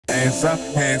hands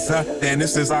up, damn,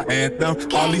 this is our anthem.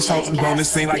 All these hoes on the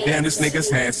scene like, damn, this nigga's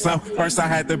handsome. First I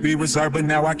had to be reserved, but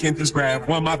now I can just grab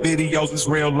one. My videos is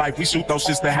real life, we shoot those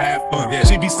shits to have fun. Yeah.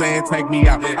 She be saying, take me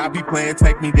out, I be playing,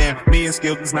 take me down. Me and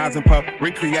Skills, Nods and Puff,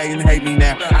 recreating, hate me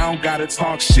now. I don't gotta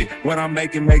talk shit, what I'm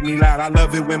making make me loud. I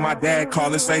love it when my dad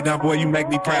call and say, dumb boy, you make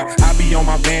me proud. I be on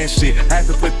my band shit, had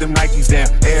to put them Nikes down.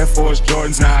 Air Force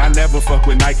Jordans, nah, I never fuck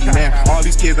with Nike now. All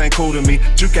these kids ain't cool to me,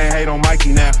 but you can't hate on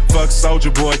Mikey now. Fuck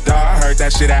Soulja Boy, dawg, I heard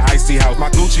that shit at Icy House. My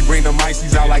Gucci bring the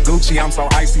ices out like Gucci, I'm so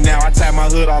icy now. I tap my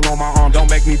hood all on my arm, don't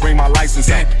make me bring my license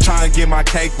out. Try and get my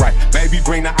cake right, baby,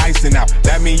 bring the icing out.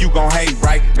 That mean you gon' hate,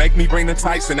 right? Make me bring the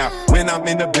Tyson out. When I'm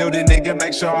in the building, nigga,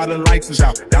 make sure all the lights is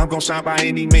out. I'm gon' shine by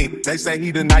any means. They say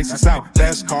he the nicest out.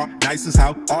 Best car, nicest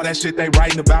house. All that shit they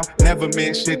writing about never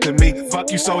meant shit to me.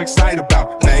 Fuck you so excited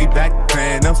about. Maybach,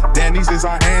 Phantoms, Danny's is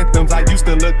our anthems. I used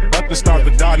to look up to stars,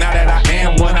 but dawg, now that I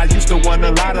am one. I used to want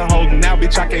a lot of hoes, and now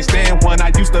bitch I can't stand one.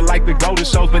 I used to like to go to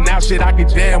shows, but now shit I can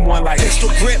jam one like pistol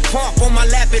grip pump on my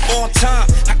lap at all time.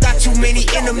 I got too many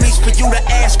enemies for you to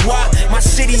ask why. My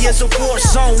city is a war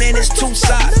zone and it's two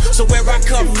sides. So where I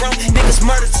come from, niggas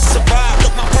murder to survive.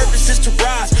 Look, my purpose is to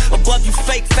rise above you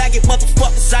fake faggot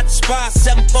motherfuckers I despise.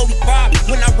 745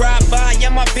 when I ride by, yeah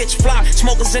my bitch fly.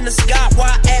 Smokers in the sky,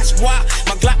 why I ask why?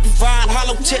 My Glock provide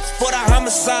hollow tips for the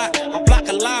homicide. I block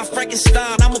a line,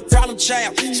 Frankenstein, I'm a problem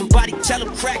child. Somebody tell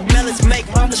them crack melons make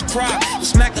mamas cry.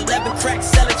 Smack 11 crack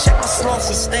selling, check my songs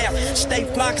and style. Stay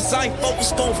fly cause I ain't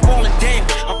focused on falling down.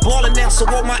 I'm balling now, so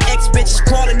all my ex bitches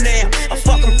crawling now. I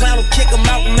fucking plan on kick them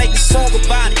out and make a song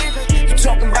about it. You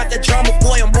talking about that drama,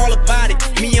 boy, I'm all about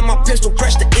it. Me and my pistol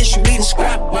press the issue, need a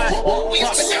squad body. We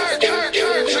on the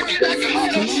drinking alcohol,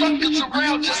 no suckers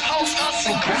around, just host us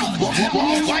and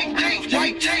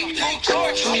white team,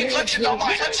 George, clutching on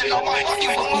my, fucking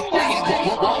with my brain.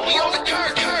 We on the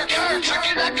curb,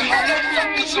 drinking alcohol, no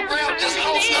suckers around, just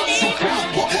host us and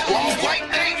white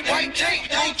team,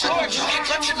 George,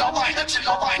 clutching on my,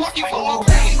 fucking with my